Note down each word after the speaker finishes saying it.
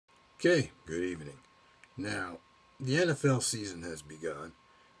Okay, good evening. Now, the NFL season has begun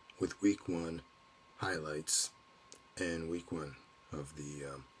with Week 1 highlights and Week 1 of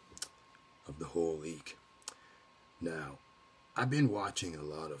the whole league. Now, I've been watching a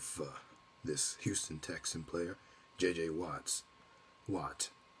lot of this Houston Texan player, J.J. Watt.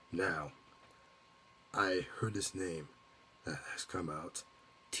 Now, I heard this name that has come out,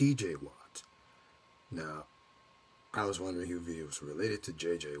 T.J. Watt. Now, I was wondering if he was related to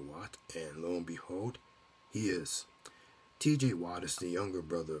J.J. Watt, and lo and behold, he is. T.J. Watt is the younger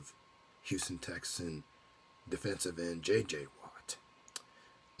brother of Houston Texan defensive end J.J. Watt.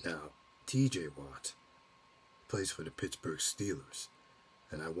 Now, T.J. Watt plays for the Pittsburgh Steelers,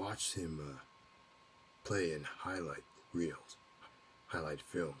 and I watched him play in highlight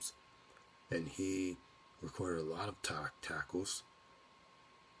films, and he recorded a lot of tackles.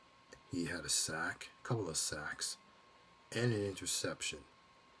 He had a couple of sacks, and an interception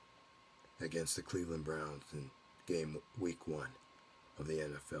against the Cleveland Browns in Week 1 of the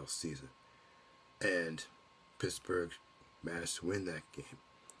NFL season. And Pittsburgh managed to win that game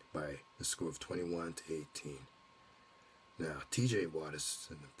by the score of 21-18. Now, T.J. Watt was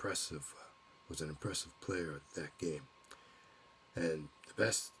an impressive player at that game. And the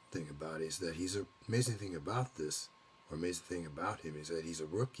best thing about it is that amazing thing about him is that he's a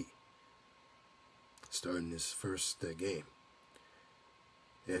rookie, starting his first game,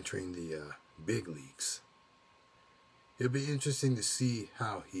 entering the big leagues. It'll be interesting to see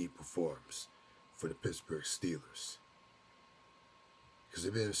how he performs for the Pittsburgh Steelers, because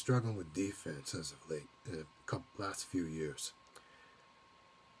they've been struggling with defense as of late in the last few years.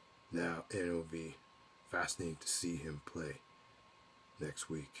 Now, and it'll be fascinating to see him play next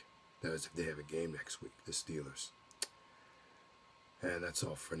week. That is, if they have a game next week, the Steelers. And that's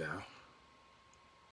all for now.